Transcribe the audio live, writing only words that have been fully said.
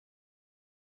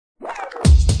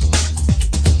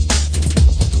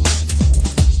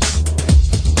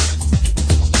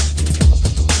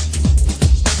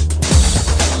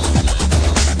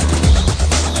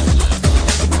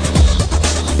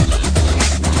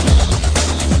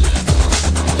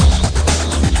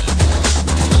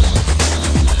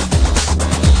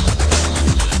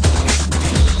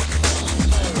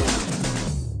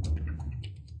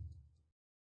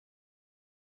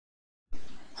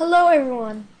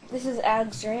everyone, this is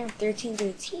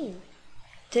AlexRam1313.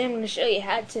 Today I'm going to show you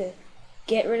how to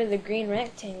get rid of the green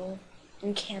rectangle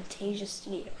in Camtasia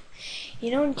Studio.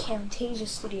 You know in Camtasia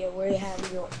Studio where you have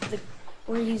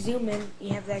where you zoom in,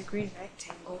 you have that green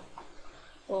rectangle.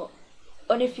 Well,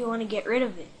 what if you want to get rid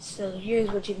of it? So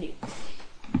here's what you do.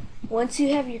 Once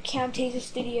you have your Camtasia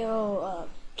Studio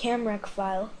camrec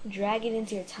file, drag it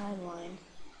into your timeline.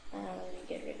 Let me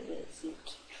get rid of it.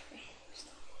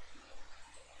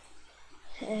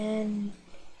 And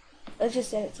let's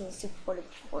just set it to 640 by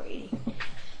 480.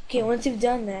 Okay, once you've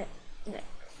done that,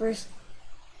 first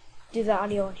do the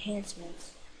audio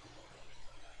enhancements.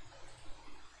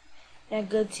 Now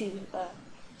go to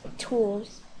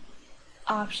Tools,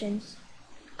 Options,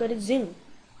 go to Zoom.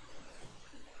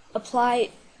 Apply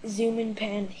zoom in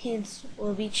pan hints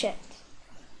will be checked.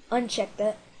 Uncheck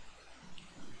that.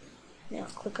 Now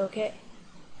click OK.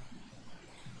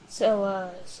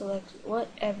 So select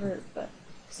whatever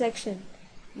section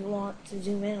you want to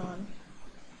zoom in on.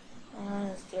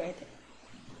 Let's do right there.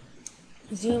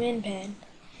 Zoom in pan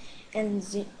and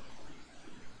zoom.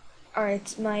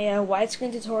 Alright, my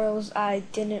widescreen tutorials, I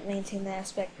didn't maintain the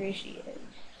aspect ratio,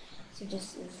 so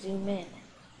just zoom in.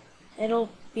 It'll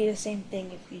be the same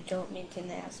thing if you don't maintain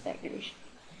the aspect ratio.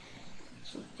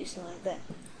 So do something like that.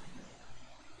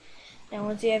 Now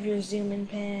once you have your zoom in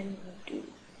pan,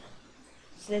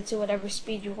 set it to whatever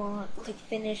speed you want, click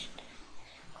finish,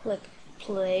 click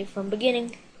play from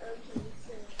beginning. Okay,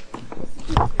 so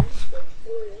this is a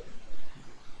tutorial.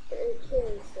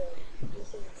 This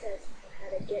is a test on how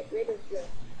to get rid of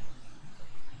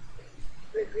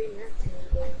the green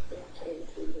rectangle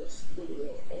into the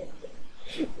studio and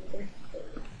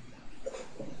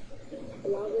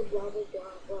blah blah blah blah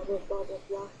blah blah blah blah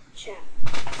blah chat.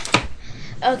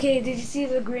 Okay, did you see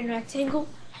the green rectangle?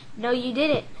 No, you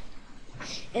didn't.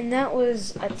 And that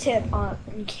was a tip on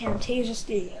Camtasia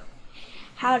Studio,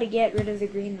 how to get rid of the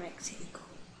green rectangle.